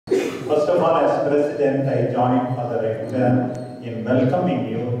First of all, as President, I join Father Rector in welcoming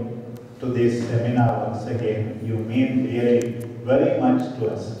you to this seminar once again. You mean really very much to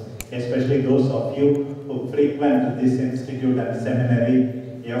us, especially those of you who frequent this institute and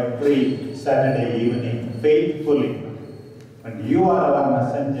seminary every Saturday evening faithfully. And you are our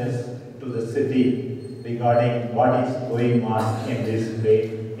messengers to the city regarding what is going on in this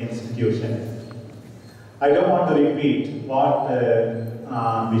great institution. I don't want to repeat what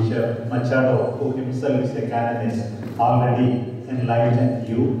Bishop Machado, who himself is a canonist, already enlightened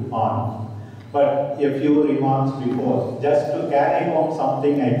you on. But a few remarks before, just to carry home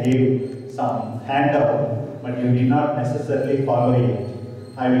something I gave some handout, but you did not necessarily follow it.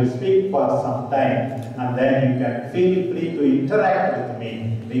 I will speak for some time and then you can feel free to interact with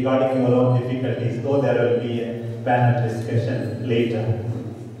me regarding your own difficulties, though there will be a panel discussion later.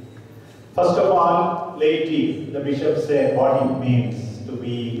 First of all, laity. The bishop said what it means to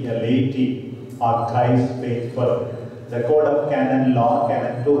be a laity or Christ faithful. The Code of Canon Law,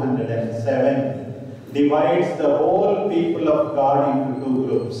 Canon 207, divides the whole people of God into two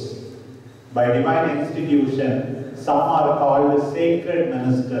groups. By divine institution, some are called sacred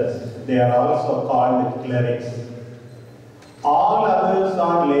ministers. They are also called clerics. All others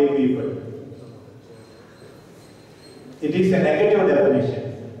are lay people. It is a negative definition.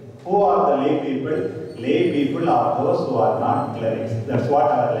 Who are the lay people? Lay people are those who are not clerics. That's what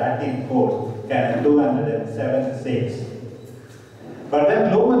our Latin code, Canon 207, says. But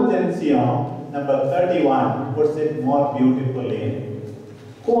then Lumen Gentium, number 31, puts it more beautifully.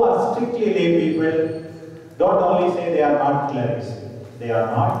 Who are strictly lay people? Don't only say they are not clerics. They are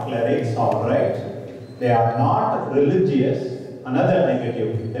not clerics, all right. They are not religious, another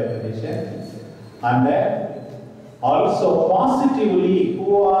negative definition. And then also positively,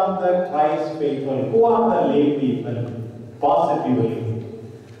 who are the Christ faithful? Who are the lay people? Positively.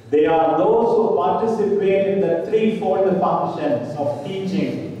 They are those who participate in the threefold functions of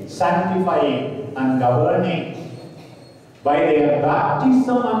teaching, sanctifying, and governing by their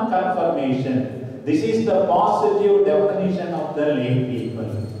baptism and confirmation. This is the positive definition of the lay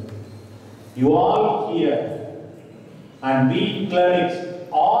people. You all here, and we clerics,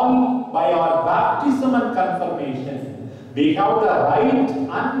 all by our baptism and confirmation, we have the right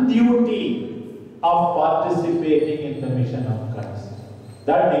and duty of participating in the mission of Christ.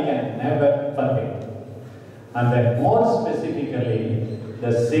 That we can never forget. And then more specifically,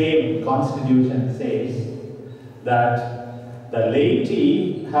 the same constitution says that the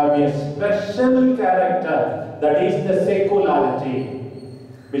laity have a special character, that is the secularity.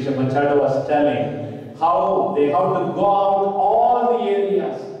 Bishop Machado was telling how they have to go out all the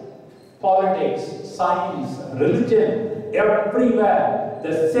areas, politics, science, religion, everywhere,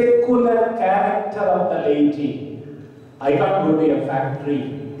 the secular character of the laity. I can't go to a factory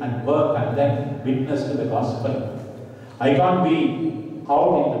and work and then witness to the gospel. I can't be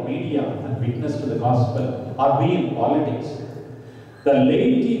out in the media and witness to the gospel or be in politics. The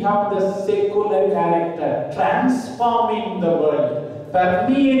laity have the secular character, transforming the world,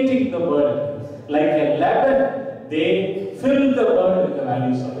 permeating the world. Like a leaven, they fill the world with the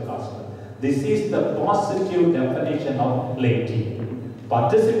values of the gospel. This is the positive definition of laity.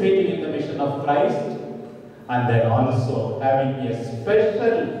 Participating in the mission of Christ, and then also having a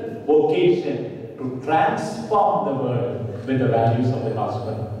special vocation to transform the world with the values of the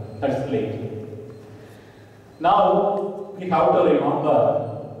gospel. That's laity. Now, we have to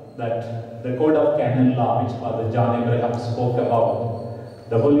remember that the Code of Canon Law, which Father John Abraham spoke about,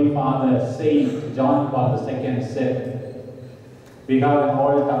 the Holy Father, Saint John Paul II said, we have an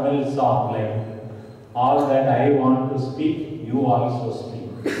old Tamil song like, all that I want to speak, you also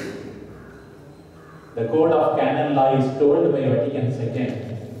speak. The Code of Canon Law is told by Vatican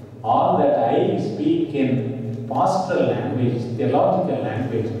II, all that I speak in pastoral language, theological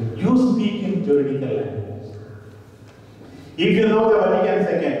language, you speak in juridical language. If you know the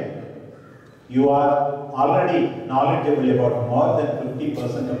Vatican II, you are already knowledgeable about more than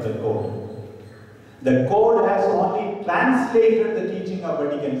 50% of the code. The code has only translated the teaching of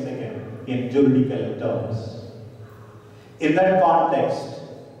Vatican II in juridical terms. In that context,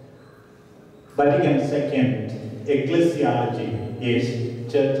 Vatican II, ecclesiology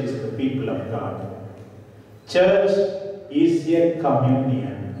is church is the people of God. Church is a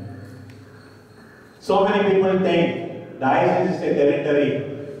communion. So many people think diocese is a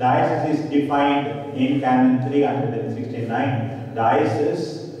territory. Diocese is defined in Canon 369.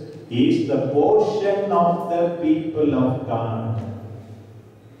 Diocese is the portion of the people of God.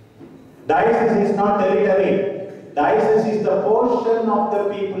 Diocese is not territory. Diocese is the portion of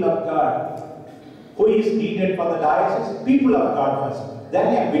the people of God. Who is needed for the diocese? People of God first.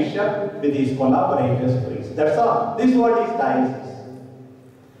 then a bishop with his collaborators priests. That's all. This is what is diocese.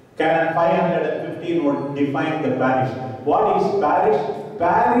 Canon 515 would define the parish. What is parish?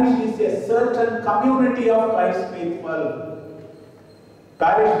 Parish is a certain community of Christ faithful.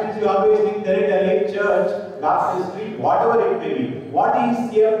 Parish means you always think there is a late church, baptistry, whatever it may be. What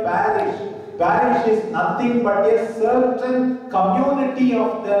is a parish? Parish is nothing but a certain community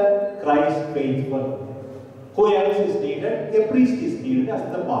of the Christ faithful. Who else is needed? A priest is needed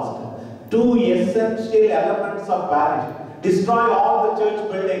as the pastor. Two essential elements of parish. Destroy all the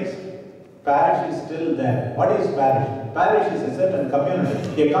church buildings. Parish is still there. What is parish? Parish is a certain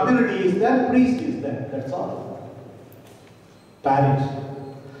community. A community is there, priest is there. That's all. Parish.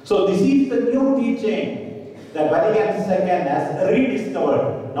 So this is the new teaching that Vatican II has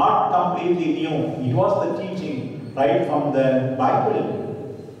rediscovered. Not completely new. It was the teaching right from the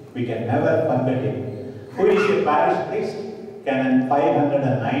Bible. We can never forget it. Who is a parish priest? Canon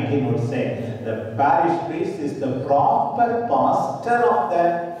 519 would say, the parish priest is the proper pastor of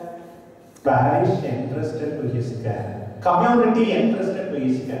the parish entrusted to his care. Community entrusted to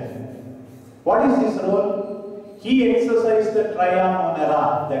his care. What is his role? He exercised the triad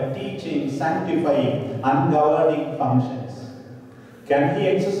monera, the teaching, sanctifying, ungoverning functions. Can he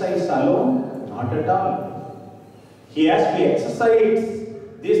exercise alone? Not at all. He has to exercise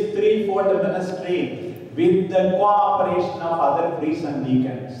this threefold ministry with the cooperation of other priests and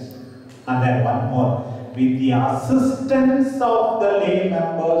deacons. And then one more, with the assistance of the lay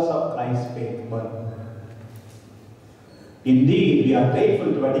members of Christ faithful. Indeed, we are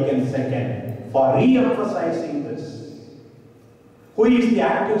grateful to Vatican II for re-emphasizing this. Who is the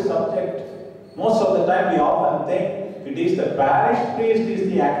active subject? Most of the time we often think it is the parish priest is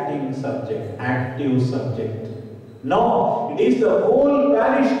the acting subject, active subject. No, it is the whole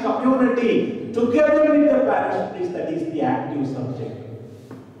parish community together with the parish priest that is the active subject.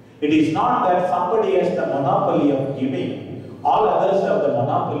 It is not that somebody has the monopoly of giving, all others have the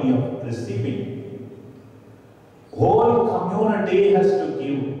monopoly of receiving. Whole community has to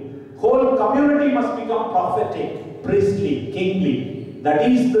give. Whole community must become prophetic, priestly, kingly. That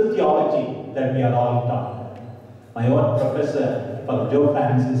is the theology that we are all taught. My own professor, Father Joe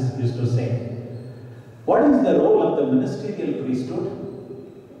Francis, used to say, what is the role of the ministerial priesthood?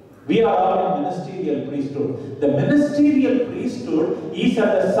 We are all in ministerial priesthood. The ministerial priesthood is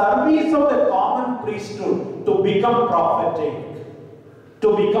at the service of the common priesthood to become prophetic,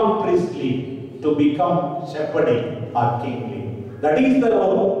 to become priestly, to become shepherding or kingly. That is the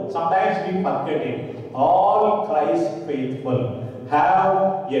role. Sometimes we forget it. All Christ faithful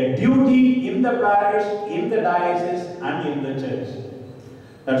have a duty in the parish, in the diocese and in the church.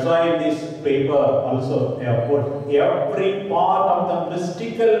 That's why in this paper also they have put every part of the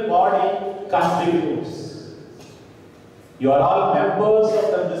mystical body contributes. You are all members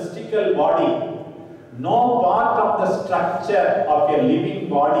of the mystical body. No part of the structure of a living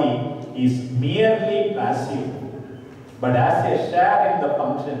body is merely passive, but as a share in the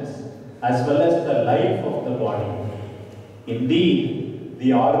functions as well as the life of the body. Indeed,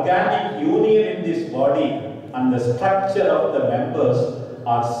 the organic union in this body and the structure of the members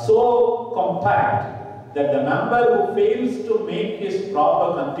are so compact that the member who fails to make his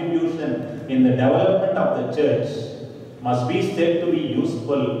proper contribution in the development of the church must be said to be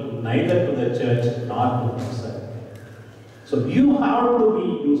useful neither to the church nor to himself. So you have to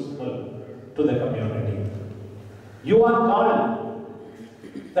be useful to the community. You are called.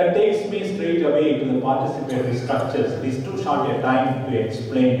 That takes me straight away to the participatory structures. It is too short a time to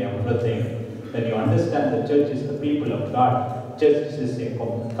explain everything. When you understand the church is the people of God, church is a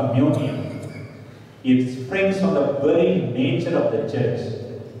communion. It springs from the very nature of the church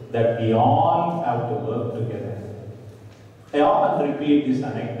that we all have to work together. I often repeat this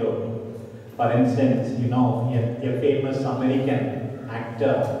anecdote. For instance, you know, a famous American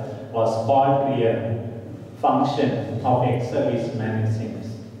actor was called to a function of ex-servicemen, it seems.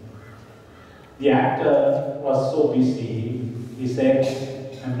 The actor was so busy, he said,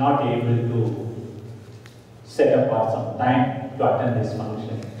 I'm not able to set apart some time to attend this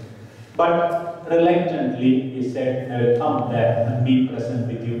function. But reluctantly, he said, I will come there and be present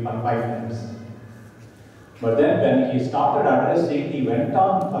with you for 5 minutes. But then when he started addressing, he went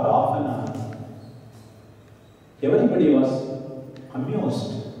on for half an hour. Everybody was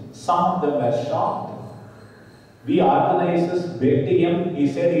amused. Some of them were shocked. We organizers begged him,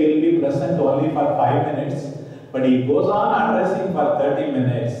 he said he will be present only for 5 minutes. But he goes on addressing for 30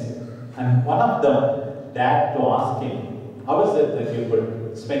 minutes. And one of them dared to ask him, how is it that you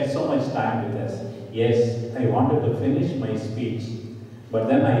could spend so much time with us? Yes, I wanted to finish my speech. But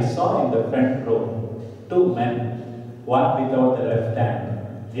then I saw in the front row 2 men one without the left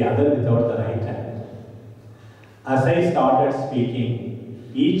hand, the other without the right hand. As I started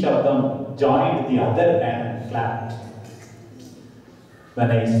speaking, each of them joined the other hand and clapped.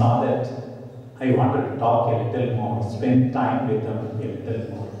 When I saw that, I wanted to talk a little more, spend time with them a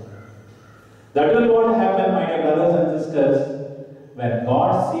little more. That will what happen, my dear brothers and sisters, when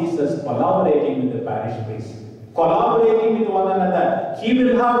God sees us collaborating with the parish priest, collaborating with one another. He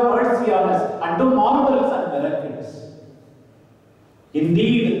will have mercy on us and do marvels and miracles.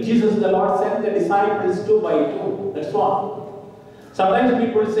 Indeed, Jesus the Lord sent the disciples 2 by 2. That's what. Sometimes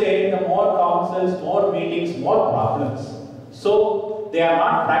people say the more councils, more meetings, more problems. So they are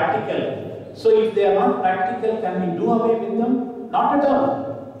not practical. So if they are not practical, can we do away with them? Not at all.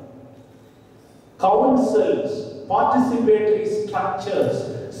 Councils, participatory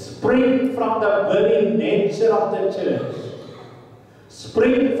structures spring from the very nature of the church,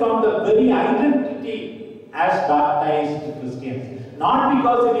 spring from the very identity as baptized Christians. Not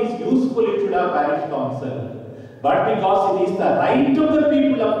because it is useful it should have parish council, but because it is the right of the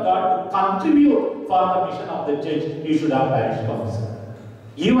people of God to contribute for the mission of the church, you should have parish council.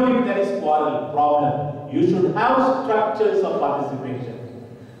 Even if there is quarrel, problem, you should have structures of participation.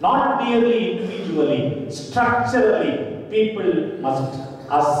 Not merely individually, structurally, people must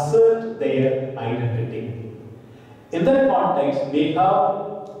assert their identity. In that context, we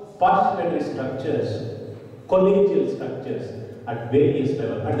have participatory structures, collegial structures at various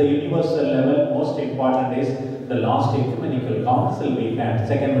levels. At the universal level, most important is the last ecumenical council we had,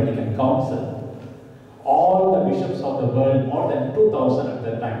 Second Vatican Council. All the bishops of the world, more than 2,000 at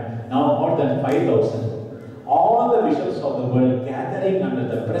that time, now more than 5,000. All the bishops of the world gathering under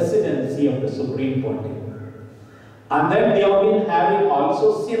the presidency of the Supreme Pontiff. And then they have been having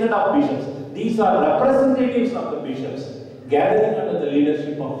also synod of bishops. These are representatives of the bishops gathering under the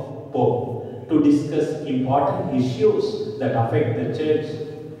leadership of Pope to discuss important issues that affect the church,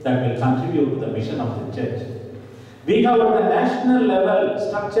 that will contribute to the mission of the church. We have at the national level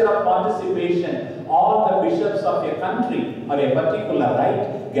structure of participation, all the bishops of a country or a particular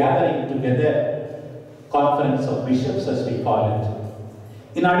rite gathering together, conference of bishops as we call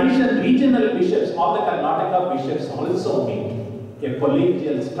it. In addition, regional bishops, all the Karnataka bishops also meet, a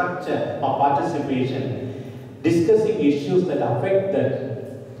collegial structure of participation, discussing issues that affect the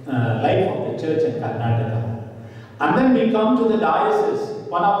life of the church in Karnataka. And then we come to the diocese.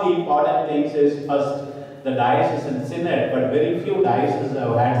 One of the important things is first the diocesan synod, but very few dioceses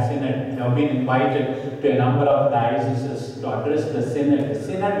have had synod. Have been invited to a number of dioceses to address the synod. The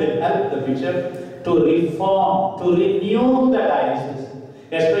synod will help the bishop to reform, to renew the diocese,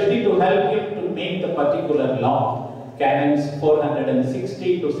 especially to help him to make the particular law. Canons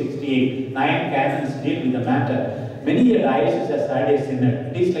 460 to 68, 9 canons deal with the matter. Many a diocese has had a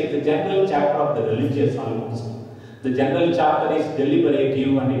synod. It is like the general chapter of the religious almost. The general chapter is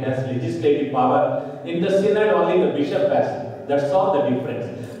deliberative and it has legislative power. In the synod only the bishop has. That's all the difference.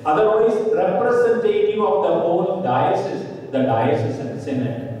 Otherwise, representative of the whole diocese, the diocesan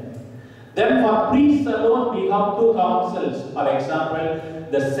synod. Then for priests alone, we have 2 councils. For example,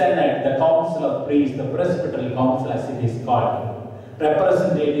 the Senate, the Council of Priests, the Presbyteral Council as it is called.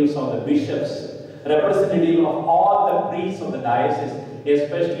 Representatives of the bishops, representative of all the priests of the diocese,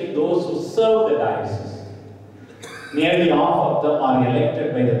 especially those who serve the diocese. Nearly half of them are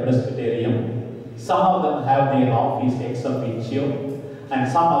elected by the Presbyterian. Some of them have their office ex officio,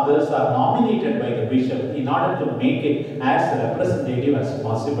 and some others are nominated by the bishop in order to make it as representative as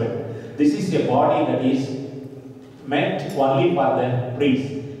possible. This is a body that is meant only for the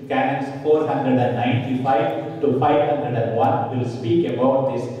priests. Canons 495 to 501 will speak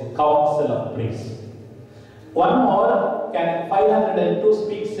about this Council of Priests. One more, Canon 502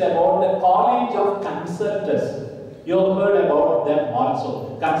 speaks about the College of Consultors. You have heard about them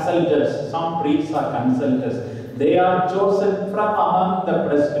also. Consultors, some priests are consultors. They are chosen from among the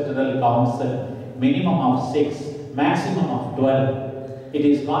Presbyteral Council, minimum of 6, maximum of 12. It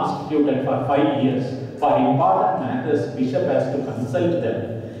is constituted for 5 years. For important matters, bishop has to consult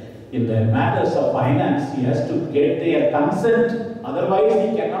them. In the matters of finance, he has to get their consent. Otherwise,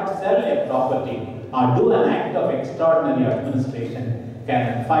 he cannot sell a property or do an act of extraordinary administration.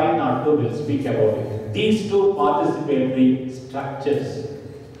 Canon 502 will speak about it. These 2 participatory structures.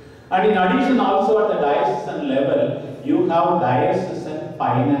 And in addition, also at the diocesan level, you have Diocesan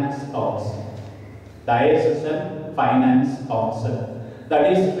Finance Council. Diocesan Finance Council.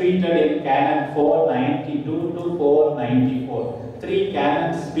 That is treated in Canon 492 to 494. 3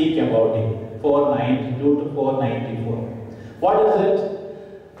 canons speak about it. 492 to 494. What is it?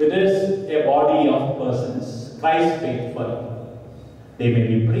 It is a body of persons, Christ faithful. They may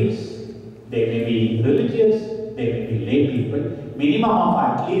be priests, they may be religious, they may be lay people, minimum of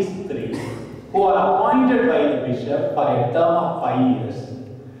at least 3, who are appointed by the bishop for a term of 5 years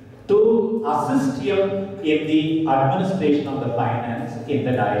to assist him in the administration of the finance in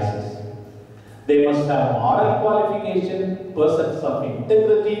the diocese. They must have moral qualification, persons of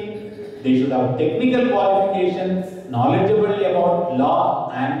integrity, they should have technical qualification, knowledgeable about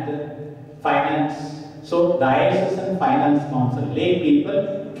law and finance. So, diocesan finance council, lay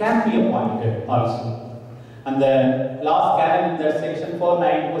people can be appointed also. And the last canon in that section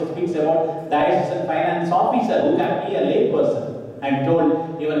 492 speaks about diocesan finance officer who can be a lay person. I am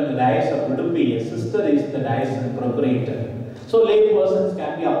told even in the diocese of Udupi, a sister is the diocesan procurator. So, lay persons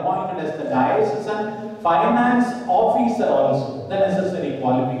can be appointed as the diocesan finance officer also, the necessary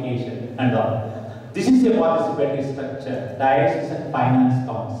qualification and all. This is a participatory structure, diocesan finance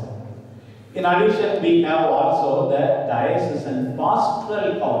council. In addition, we have also the diocesan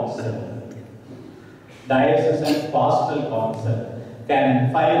pastoral council. Diocesan pastoral council,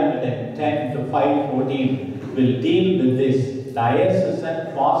 canon 510 to 514, will deal with this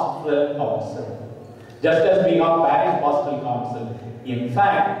diocesan pastoral council. Just as we have parish pastoral council, in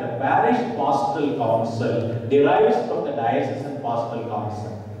fact, the parish pastoral council derives from the diocesan pastoral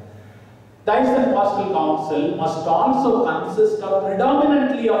council. Diocesan pastoral council must also consist of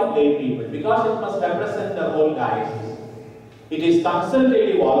predominantly of lay people because it must represent the whole diocese. It is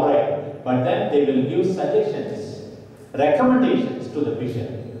consultative, all right, but then they will give suggestions, recommendations to the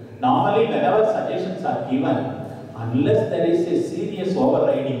bishop. Normally, whenever suggestions are given, unless there is a serious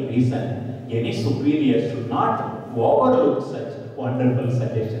overriding reason, any superior should not overlook such wonderful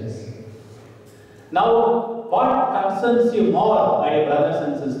suggestions. Now, what concerns you more, my dear brothers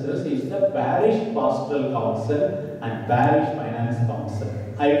and sisters, is the parish pastoral council and parish finance council.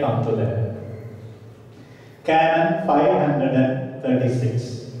 I come to that. Canon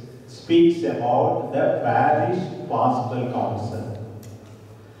 536 speaks about the parish pastoral council.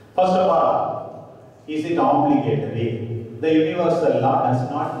 First of all, is it obligatory? The universal law does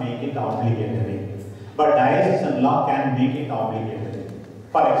not make it obligatory, but diocesan law can make it obligatory.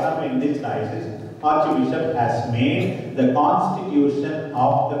 For example, in this diocese, Archbishop has made the constitution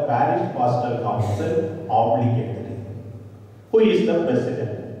of the parish pastoral council obligatory. Who is the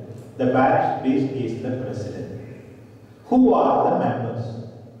president? The parish priest is the president. Who are the members?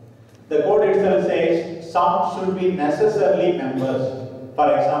 The code itself says some should be necessarily members. For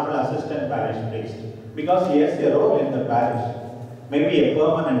example, assistant parish priest, because he has a role in the parish. Maybe a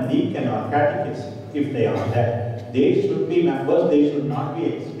permanent deacon or catechist, if they are there. They should be members, they should not be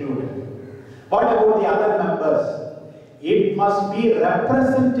excluded. What about the other members? It must be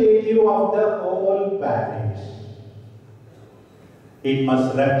representative of the whole parish. It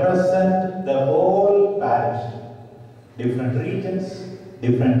must represent the whole parish. Different regions,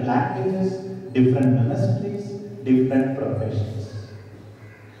 different languages, different ministries, different professions.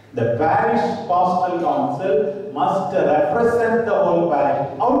 The parish pastoral council must represent the whole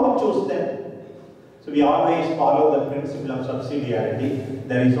parish. How to choose them? So we always follow the principle of subsidiarity.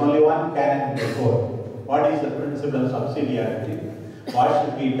 There is only one canon before. What is the principle of subsidiarity? What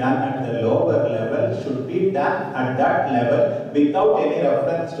should be done at the lower level should be done at that level without any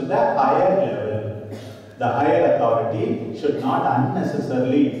reference to the higher level. The higher authority should not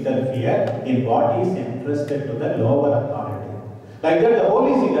unnecessarily interfere in what is entrusted to the lower authority. Like that, the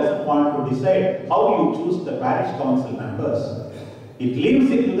Holy See doesn't want to decide how you choose the parish council members. It leaves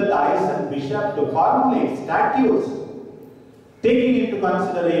it to the diocesan bishop to formulate statutes, taking into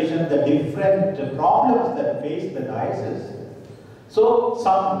consideration the different problems that face the diocese. So,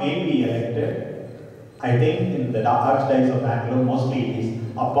 some may be elected. I think in the Archdiocese of Bangalore, mostly it is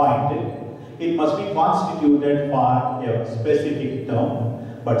appointed. It must be constituted for a specific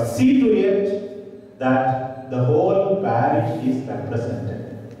term, but see to it that the whole parish is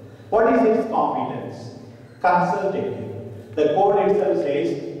represented. What is its competence? Consultative. The code itself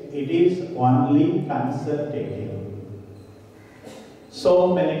says it is only consultative.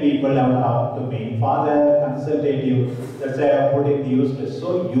 So many people have talked to me, Father, consultative, that's why I have put it useless.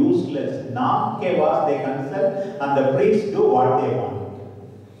 So useless. Naam ke vas they consult and the priests do what they want.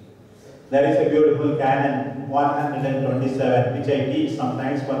 There is a beautiful canon 127 which I teach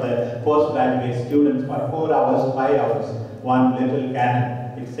sometimes for the postgraduate students for 4 hours, 5 hours. One little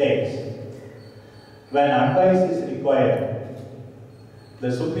canon. It says, when advice is required,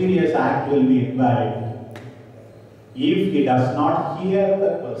 the superior's act will be invalid if he does not hear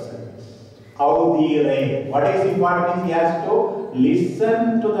the persons. Audi re. What is important is he has to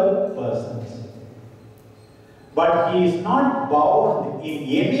listen to the persons. But he is not bound in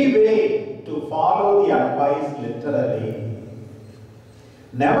any way to follow the advice literally.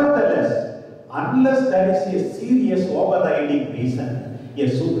 Nevertheless, unless there is a serious overriding reason, a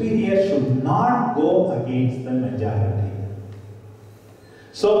superior should not go against the majority.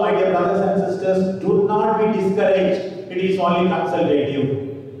 So, my dear brothers and sisters, do not be discouraged. It is only consultative.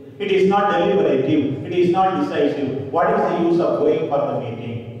 It is not deliberative. It is not decisive. What is the use of going for the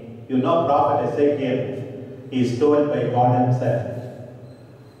meeting? You know, Prophet Ezekiel is told by God himself,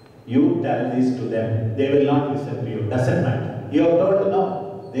 you tell this to them. They will not listen to you. Doesn't matter. You have told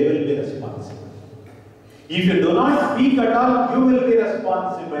no. They will be responsible. If you do not speak at all, you will be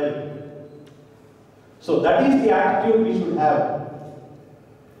responsible. So that is the attitude we should have.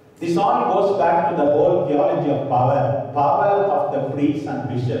 This all goes back to the whole theology of power. Power of the priests and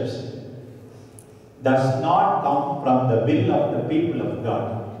bishops does not come from the will of the people of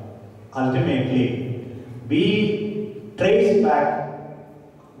God. Ultimately, we trace back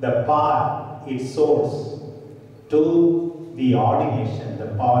the power, its source, to the ordination, the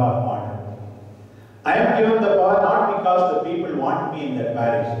power of order. I am given the power not because the people want me in the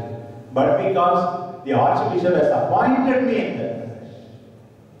parish, but because the Archbishop has appointed me in the parish.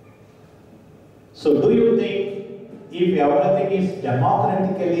 So do you think if everything is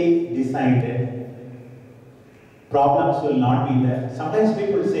democratically decided, problems will not be there? Sometimes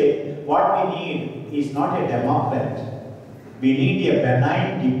people say, what we need is not a democrat. We need a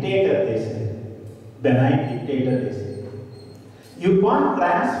benign dictator, they say. Benign dictator, they say. You can't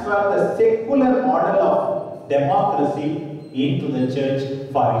transfer the secular model of democracy into the church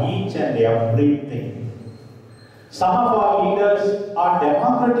for each and everything. Some of our leaders are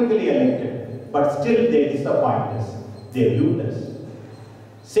democratically elected, but still they disappoint us. They elude us.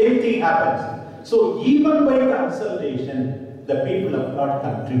 Same thing happens. So even by consultation, the people of God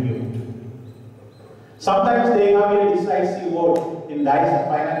contribute. Sometimes they have a decisive vote in Diocese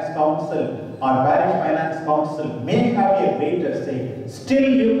Finance Council or Parish Finance Council may have a greater say. Still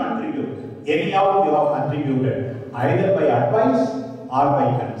you contribute. Anyhow you have contributed, either by advice or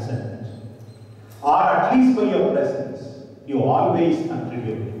by consent. Or at least by your presence. You always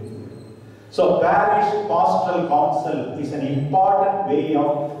contribute. So Parish Pastoral Council is an important way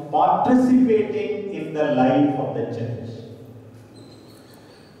of participating in the life of the church.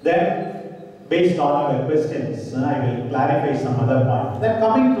 Then, based on your questions, I will clarify some other points. Then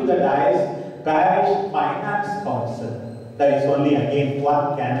coming to the Diocese Parish Finance Council, there is only again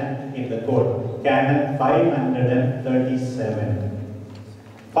one canon in the code, Canon 537.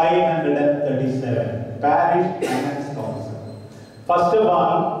 537, Parish Finance Council. First of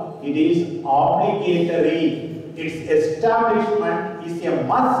all, it is obligatory. Its establishment is a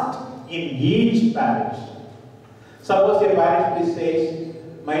must in each parish. Suppose a parish priest says,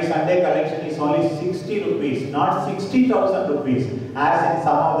 my Sunday collection is only 60 rupees, not 60,000 rupees, as in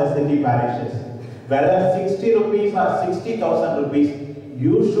some of the city parishes. Whether 60 rupees or 60,000 rupees,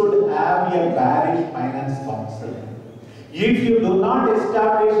 you should have a parish finance council. If you do not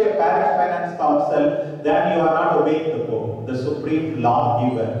establish a parish finance council, then you are not obeying the Pope, the supreme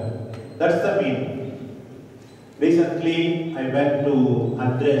lawgiver. That's the meaning. Recently, I went to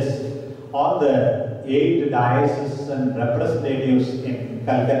address all the 8 dioceses and representatives in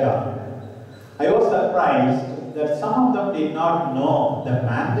Calcutta. I was surprised that some of them did not know the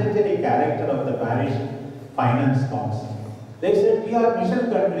mandatory character of the parish finance council. They said, we are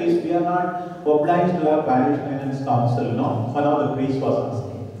mission countries, we are not obliged to have parish finance council. No, one of the priests was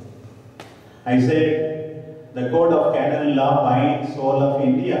asking. I said, the code of canon law binds whole of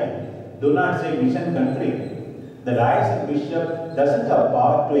India. Do not say mission country. The diocesan bishop doesn't have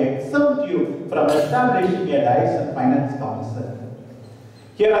power to exempt you from establishing a diocesan finance council.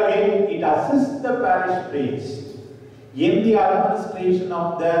 Here again, it assists the parish priest in the administration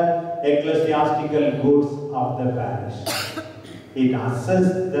of the ecclesiastical goods of the parish. It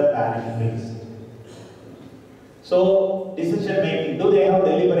assists the parish priest. So, decision making, do they have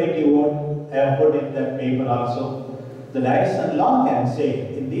deliberative vote? I have put in that paper also. The diocesan law can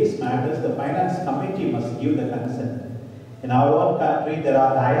say, in these matters, the finance committee must give the consent. In our own country, there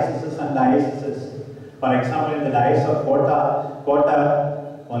are dioceses and dioceses. For example, in the diocese of Kota,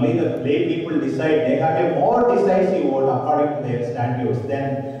 only the lay people decide. They have a more decisive vote according to their statutes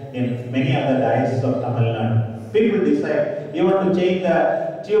than in many other dioceses of Tamil Nadu. People decide. You want to change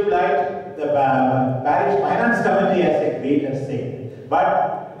the tube light, the parish finance committee has a greater say.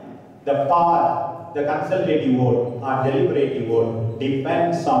 But the power, the consultative vote or deliberative vote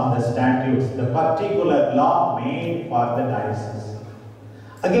depends on the statutes, the particular law made for the diocese.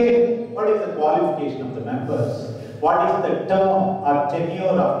 Again, what is the qualification of the members? What is the term or tenure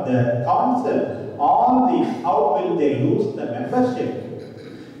of the council? All these, how will they lose the membership?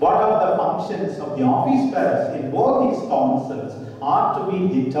 What are the functions of the office bearers in both these councils are to be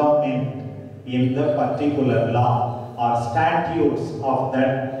determined in the particular law or statutes of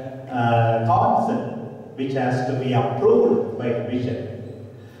that council, which has to be approved by the bishop.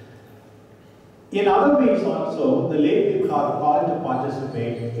 In other ways also, the lay people are called to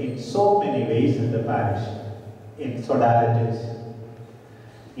participate in so many ways in the parish, in sodalities,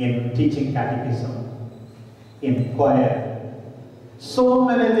 in teaching catechism, in choir. So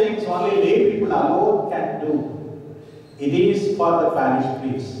many things only lay people alone can do. It is for the parish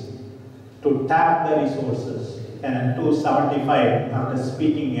priest to tap the resources. And 275, after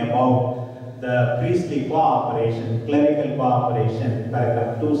speaking about the priestly cooperation, clerical cooperation,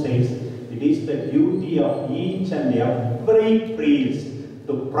 paragraph 2 says, it is the duty of each and every priest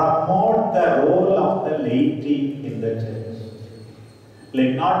to promote the role of the laity in the church.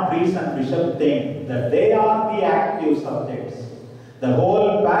 Let not priest and bishop think that they are the active subjects. The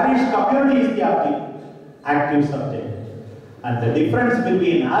whole parish community is the active subject. And the difference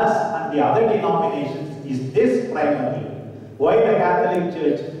between us and the other denominations is this primarily. Why the Catholic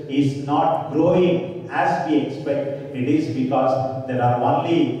Church is not growing as we expect? It is because there are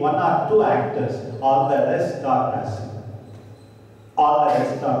only one or two actors, all the rest are passive. All the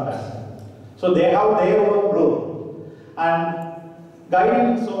rest are passive. So they have their own role. And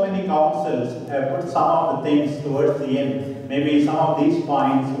guiding so many councils, I put some of the things towards the end. Maybe some of these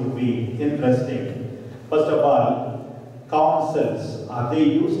points would be interesting. First of all, councils, are they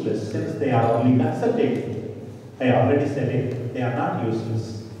useless since they are only consultative? I already said it, they are not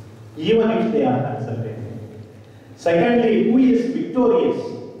useless, even if they are consultative. Secondly, who is victorious?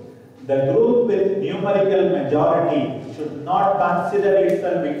 The group with numerical majority should not consider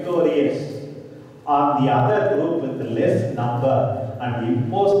itself victorious on the other group with less number and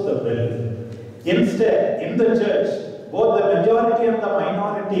impose the will. Instead, in the church, both the majority and the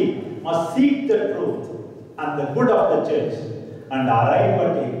minority must seek the truth and the good of the church and arrive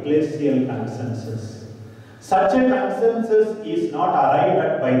at ecclesial consensus. Such a consensus is not arrived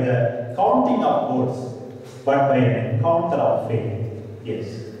at by the counting of votes, but by an encounter of faith.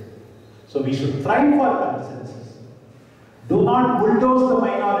 Yes. So we should try for consensus. Do not bulldoze the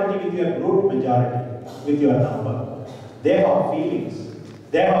minority with your group majority, with your number. They have feelings,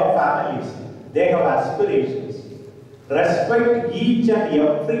 they have families, they have aspirations. Respect each and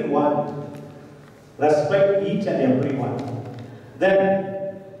every one. Respect each and every one. Then,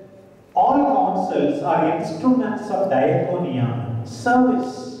 all councils are instruments of diaconia,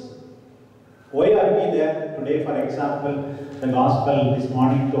 service. Why are we there today? For example, the gospel this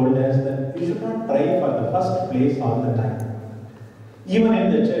morning told us that we should not try for the first place all the time. Even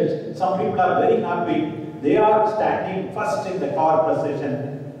in the church, some people are very happy. They are standing first in the car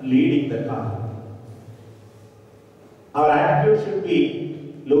procession, leading the car. Our attitude should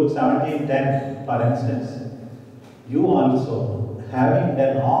be, Luke 17:10, for instance, you also, having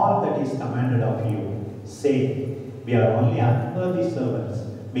done all that is commanded of you, say, we are only unworthy servants.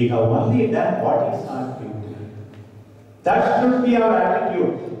 We have only done what is our duty. That should be our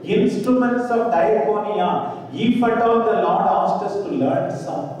attitude. Instruments of diaconia. If at all the Lord asked us to learn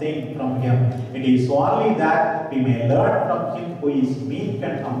something from Him, it is only that we may learn from Him who is meek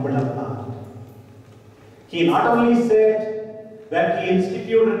and humble of heart. He not only said, when He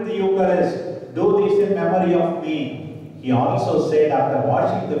instituted the Eucharist, do this in memory of me. He also said, after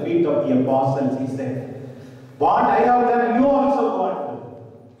washing the feet of the apostles, He said, what I have done, you also go and do.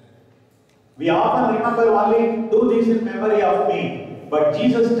 We often remember only, do this in memory of me. But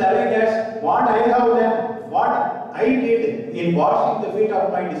Jesus telling us, what I have done, what I did in washing the feet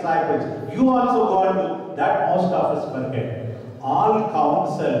of my disciples, you also go and do. That most of us forget. All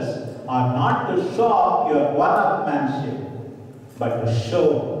counsels are not to show off your one-upmanship, but to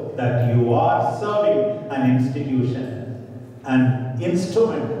show that you are serving an institution, an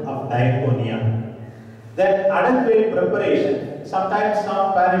instrument of diaconia. Then adequate preparation. Sometimes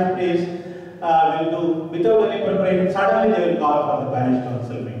some parish priests will do without any preparation. Suddenly they will call for the parish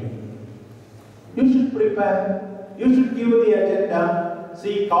council meeting. You should prepare. You should give the agenda.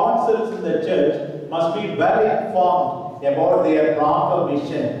 See, councils in the church must be well informed about their proper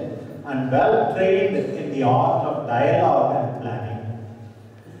mission and well trained in the art of dialogue and planning.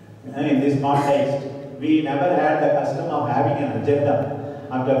 In this context, we never had the custom of having an agenda.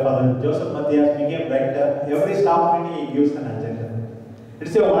 After Father Joseph Matthias became rector, every staff meeting he gives an agenda.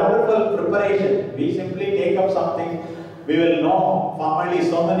 It's a wonderful preparation. We simply take up something. We will know formally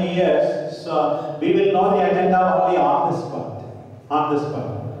so many years, so we will know the agenda only on the spot. On the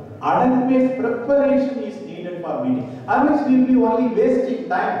spot. Adequate preparation is needed for meeting. Otherwise, we will be only wasting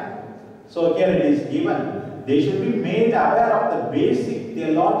time. So here it is given. They should be made aware of the basic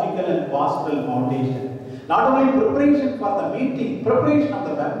theological and gospel foundation. Not only preparation for the meeting, preparation of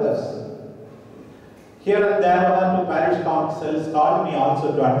the members. Here and there, one or two parish councils called me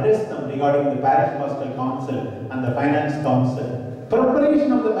also to address them regarding the parish pastoral council and the finance council.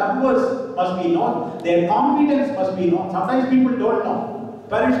 Preparation of the members must be known. Their competence must be known. Sometimes people don't know.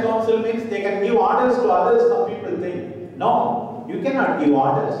 Parish council means they can give orders to others, some people think. No, you cannot give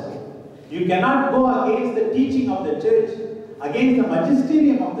orders. You cannot go against the teaching of the church, against the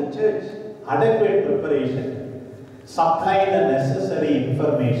magisterium of the church. Adequate preparation. Supply the necessary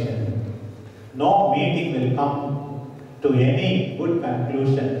information. No meeting will come to any good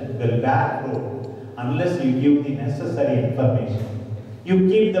conclusion, will bear fruit, unless you give the necessary information. You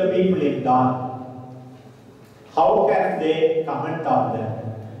keep the people in dark. How can they comment on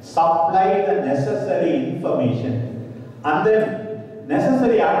them? Supply the necessary information and then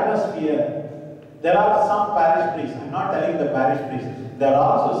necessary atmosphere. There are some parish priests, I am not telling the parish priests, there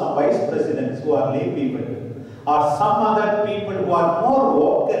are also some vice presidents who are lay people, or some other people who are more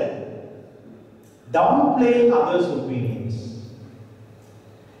vocal, downplaying others' opinions.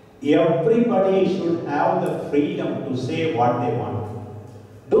 Everybody should have the freedom to say what they want.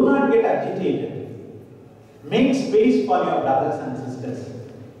 Do not get agitated. Make space for your brothers and sisters.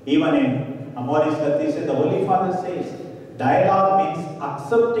 Even in Amoris Laetitia, the Holy Father says, dialogue means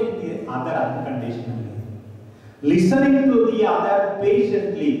accepting the other unconditionally, listening to the other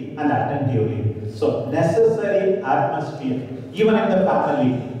patiently and attentively. So, necessary atmosphere, even in the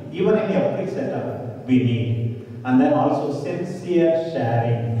family, even in every setup, we need. And then also sincere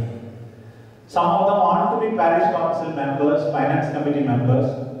sharing. Some of them want to be parish council members, finance committee members,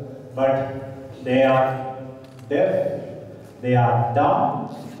 but they are deaf, they are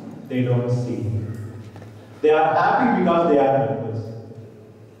dumb, they don't see. They are happy because they are members.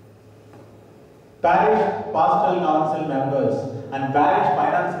 Parish pastoral council members and parish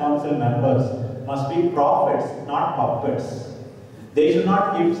finance council members must be prophets, not puppets. They should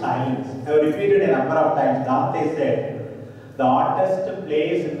not keep silence. I have repeated a number of times. Dante said, the hottest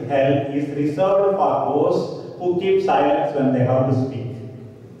place in hell is reserved for those who keep silence when they have to speak.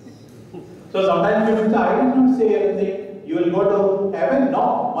 So sometimes you will say, I did not say anything. You will go to heaven?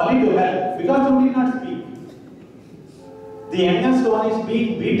 No, only to hell, because you did not speak. The youngest one is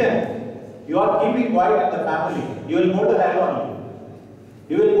being beaten. You are keeping quiet in the family. You will go to hell only.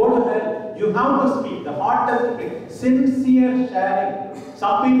 You will go to hell. You have to speak. The hottest place. Sincere sharing.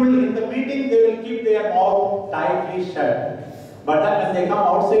 Some people in the meeting, they will keep their mouth tightly shut. But then when they come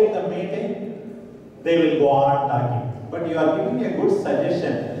outside the meeting, they will go on talking. But you are giving a good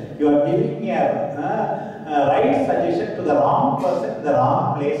suggestion. You are giving a right suggestion to the wrong person in the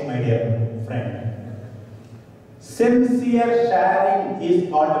wrong place, my dear friend. Sincere sharing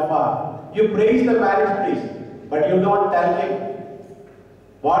is called for. You praise the parish priest, but you don't tell him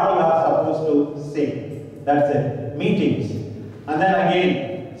what you are supposed to say. That's it. Meetings. And then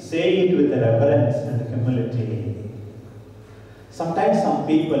again, say it with reverence and humility. Sometimes some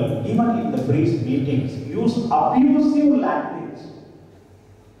people, even in the priest meetings, use abusive language.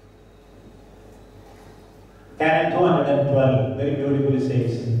 Canon 212 very beautifully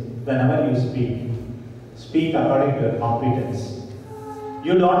says, whenever you speak according to your competence.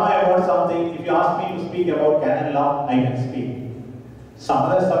 You don't know about something, if you ask me to speak about canon law, I can speak. Some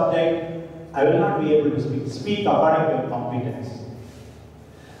other subject, I will not be able to speak. Speak according to your competence.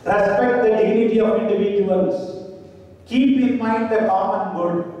 Respect the dignity of individuals. Keep in mind the common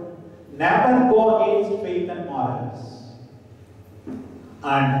good. Never go against faith and morals.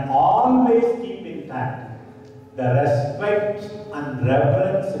 And always keep intact the respect and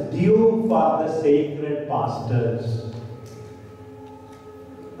reverence due for the sacred pastors.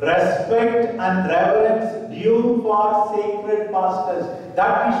 Respect and reverence due for sacred pastors.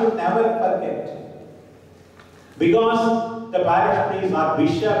 That we should never forget. Because the parish priest or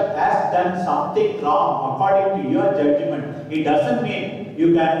bishop has done something wrong according to your judgment, it doesn't mean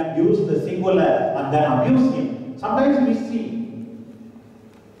you can use the singular and then abuse him. Sometimes we see.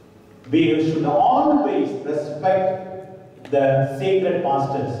 We should always respect the sacred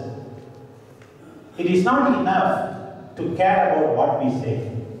pastors. It is not enough to care about what we say.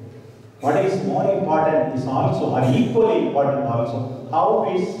 What is more important is also, or equally important also, how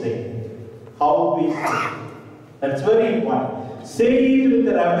we say. How we say. That's very important. Say it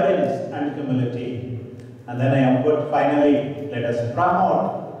with reverence and humility. And then I am good. Finally, let us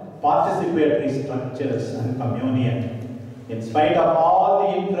promote participatory structures and communion. In spite of all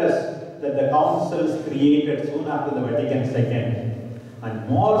the interest that the councils created soon after the Vatican II, and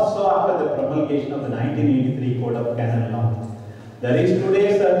more so after the promulgation of the 1983 Code of Canon Law, there is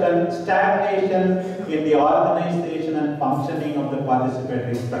today certain stagnation in the organization and functioning of the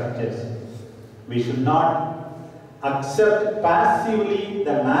participatory structures. We should not accept passively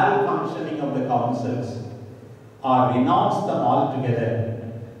the malfunctioning of the councils or renounce them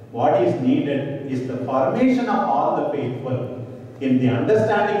altogether. What is needed is the formation of all the faithful in the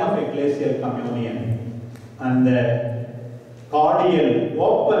understanding of ecclesial communion and the cordial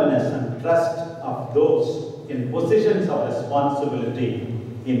openness and trust of those in positions of responsibility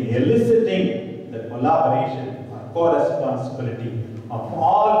in eliciting the collaboration or co-responsibility of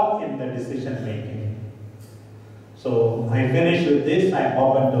all in the decision making. So I finish with this. I am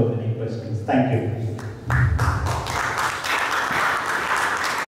open to any questions. Thank you.